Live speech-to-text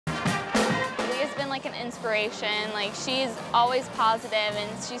like an inspiration. Like, she's always positive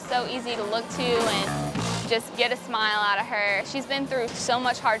and she's so easy to look to and just get a smile out of her. She's been through so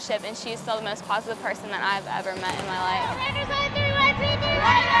much hardship and she's still the most positive person that I've ever met in my life.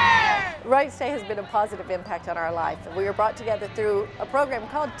 Wright State has been a positive impact on our life. We were brought together through a program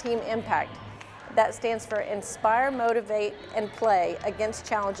called Team Impact. That stands for Inspire, Motivate, and Play Against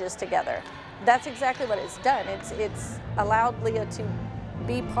Challenges Together. That's exactly what it's done. It's allowed Leah to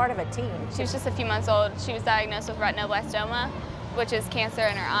be part of a team. She was just a few months old. She was diagnosed with retinoblastoma, which is cancer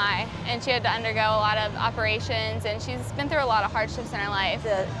in her eye, and she had to undergo a lot of operations, and she's been through a lot of hardships in her life.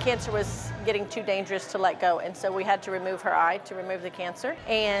 The cancer was getting too dangerous to let go, and so we had to remove her eye to remove the cancer,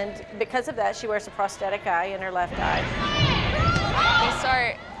 and because of that she wears a prosthetic eye in her left eye. We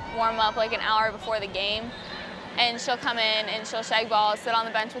start warm up like an hour before the game, and she'll come in and she'll shag balls, sit on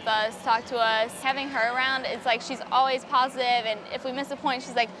the bench with us, talk to us. Having her around, it's like she's always positive, and if we miss a point,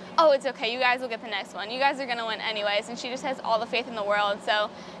 she's like, oh, it's okay, you guys will get the next one. You guys are gonna win anyways, and she just has all the faith in the world, so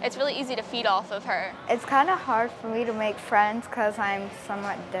it's really easy to feed off of her. It's kind of hard for me to make friends because I'm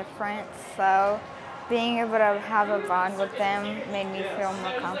somewhat different, so being able to have a bond with them made me feel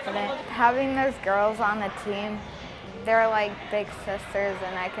more confident. Having those girls on the team, they're like big sisters,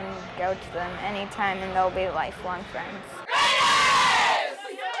 and I can go to them anytime and they'll be lifelong friends.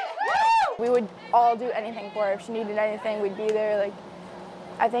 We would all do anything for her. If she needed anything, we'd be there. Like,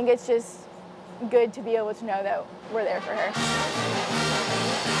 I think it's just good to be able to know that we're there for her.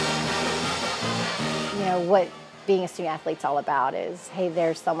 You know, what being a student athlete's all about is, hey,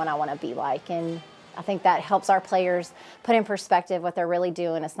 there's someone I want to be like, and I think that helps our players put in perspective what they're really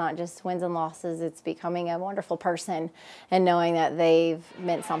doing. It's not just wins and losses, it's becoming a wonderful person and knowing that they've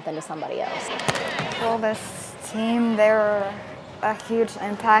meant something to somebody else. Well, this team, they were a huge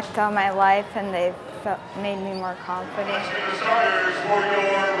impact on my life, and they've made me more confident. The starters for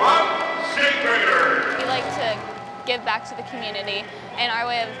your Wright State Raiders. We like to give back to the community, and our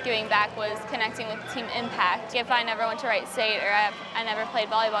way of giving back was connecting with Team Impact. If I never went to Wright State or I never played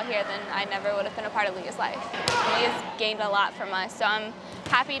volleyball here, then I never would have been a part of Leah's life. Leah's gained a lot from us, so I'm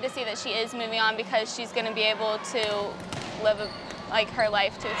happy to see that she is moving on because she's going to be able to live her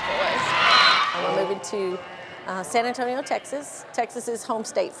life to its fullest. We're moving to San Antonio, Texas. Texas is home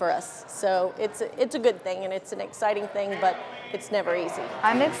state for us, so it's a good thing and it's an exciting thing, but it's never easy.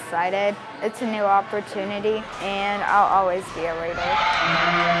 I'm excited. It's a new opportunity, and I'll always be a Raider.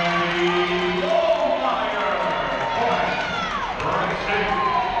 Wright State